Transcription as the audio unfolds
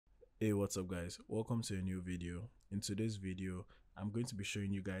Hey, what's up guys? Welcome to a new video. In today's video, I'm going to be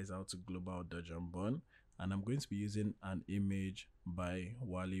showing you guys how to global dodge and burn, and I'm going to be using an image by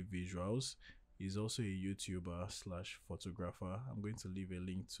Wale Visuals. He's also a YouTuber slash photographer. I'm going to leave a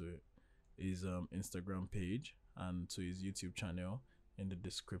link to his Instagram page and to his YouTube channel in the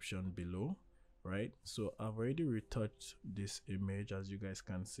description below. Right, so I've already retouched this image. As you guys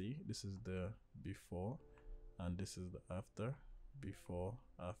can see, this is the before and this is the after. Before,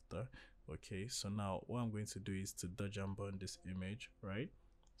 after. Okay, so now what I'm going to do is to dodge and burn this image, right?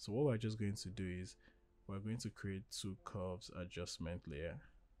 So what we're just going to do is we're going to create two curves adjustment layer.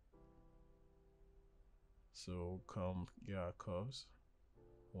 So come get our curves,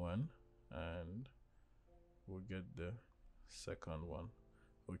 one, and we'll get the second one.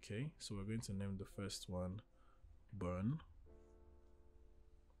 Okay, so we're going to name the first one burn,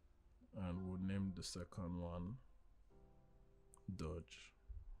 and we'll name the second one dodge.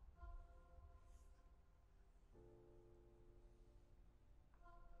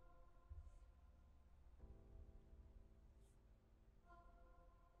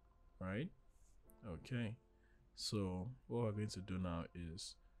 Right? Okay, so what we're going to do now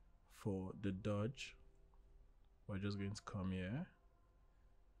is for the dodge, we're just going to come here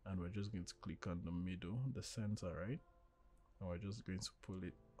and we're just going to click on the middle, the center, right? And we're just going to pull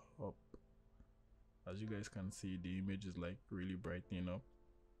it up. As you guys can see, the image is like really brightening up.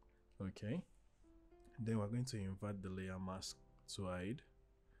 Okay, then we're going to invert the layer mask to hide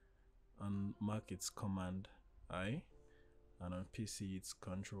and mark its Command I, and on PC it's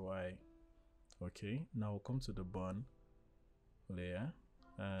Control I. Okay, now we'll come to the burn layer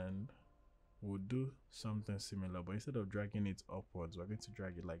and we'll do something similar, but instead of dragging it upwards, we're going to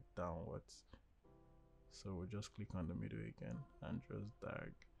drag it like downwards. So we'll just click on the middle again and just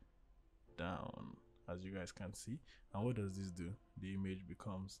drag down, as you guys can see. And what does this do? The image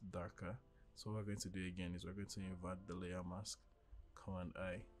becomes darker. So what we're going to do again is we're going to invert the layer mask, Command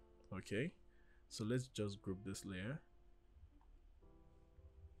I. Okay, so let's just group this layer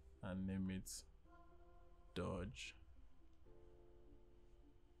and name it dodge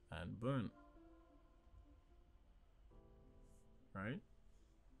and burn. Right?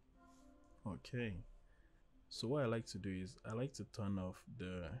 Okay, so what I like to do is I like to turn off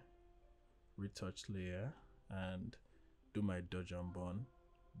the retouch layer and do my dodge and burn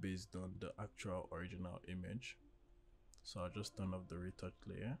based on the actual original image. So I'll just turn off the retouch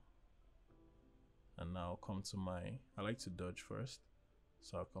layer and now I'll come to my, I like to dodge first,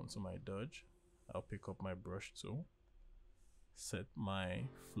 so I'll come to my dodge. I'll pick up my brush tool, set my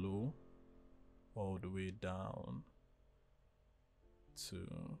flow all the way down to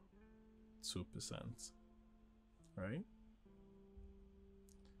 2%, right?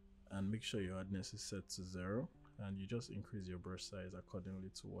 And make sure your hardness is set to 0, and you just increase your brush size accordingly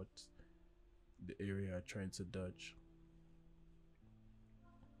to what the area you're trying to dodge.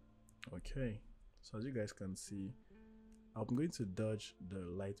 Okay, so as you guys can see, I'm going to dodge the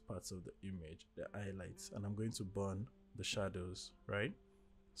light parts of the image, the highlights, and I'm going to burn the shadows, right?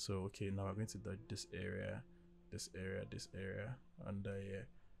 So okay, now we're going to dodge this area, this area, this area, under here,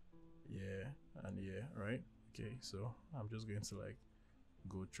 yeah, and yeah, right? Okay, so I'm just going to like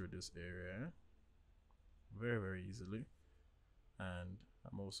go through this area very easily, and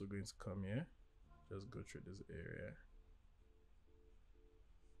I'm also going to come here, just go through this area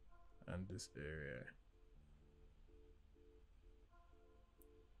and this area,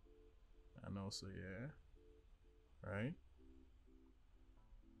 and also here, right?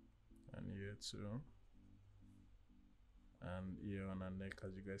 And here too, and here on our neck.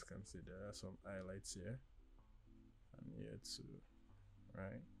 As you guys can see, there are some highlights here, and here too,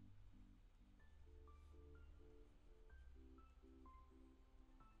 right?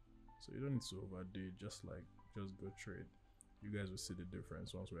 So you don't need to overdo it, just go through it. You guys will see the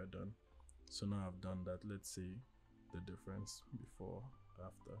difference once we're done. So now I've done that, let's see the difference before,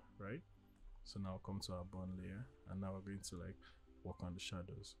 after, right? So now I'll come to our burn layer, and now we're going to like work on the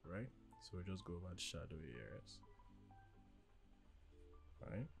shadows, right? So we'll just go over the shadowy areas,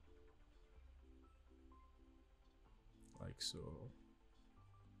 right? Like so,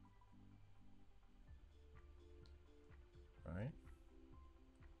 right?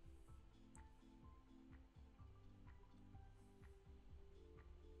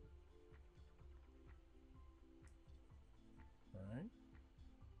 Right?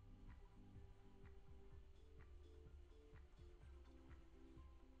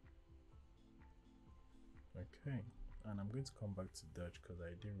 Okay, and I'm going to come back to dodge because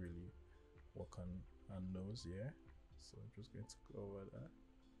I didn't really work on our nose here, so I'm just going to go over that.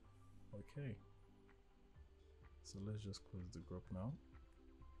 Okay, so let's just close the group now.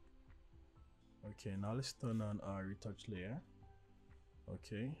 Okay, now let's turn on our retouch layer.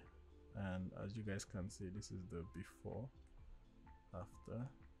 Okay, and as you guys can see, this is the before, after,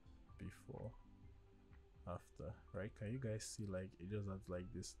 before, after, right? Can you guys see, like, it just has like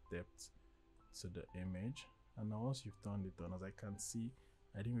this depth to the image? And now once you've turned it on, as I can see,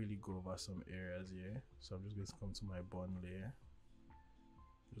 I didn't really go over some areas here, so I'm just going to come to my bond layer.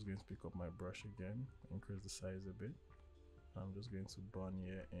 Just going to pick up my brush again, increase the size a bit. I'm just going to burn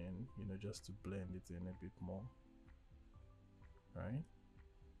here in, you know, just to blend it in a bit more, right?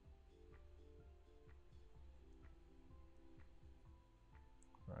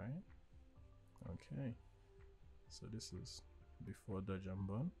 Right. Okay, so this is before dodge and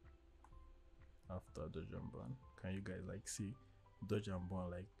burn, after dodge and burn. Can you guys like see dodge and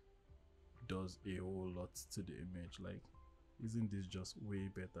burn like does a whole lot to the image? Like, isn't this just way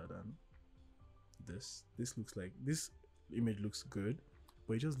better than this? This looks like, this image looks good,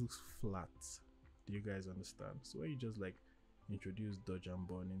 but it just looks flat. Do you guys understand? So when you just like introduce dodge and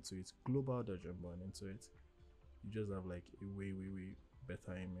burn into it, global dodge and burn into it, you just have like a way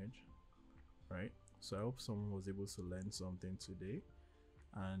better image, right? So I hope someone was able to learn something today,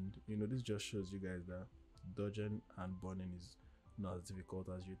 and you know, this just shows you guys that dodging and burning is not as difficult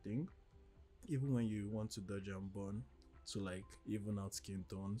as you think. Even when you want to dodge and burn to like even out skin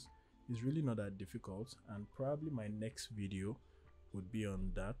tones, it's really not that difficult, and probably my next video would be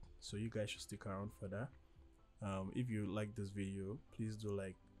on that, so you guys should stick around for that. If you like this video, please do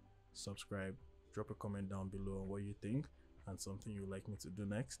like, subscribe, drop a comment down below on what you think and something you'd like me to do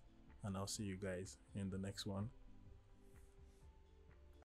next, and I'll see you guys in the next one.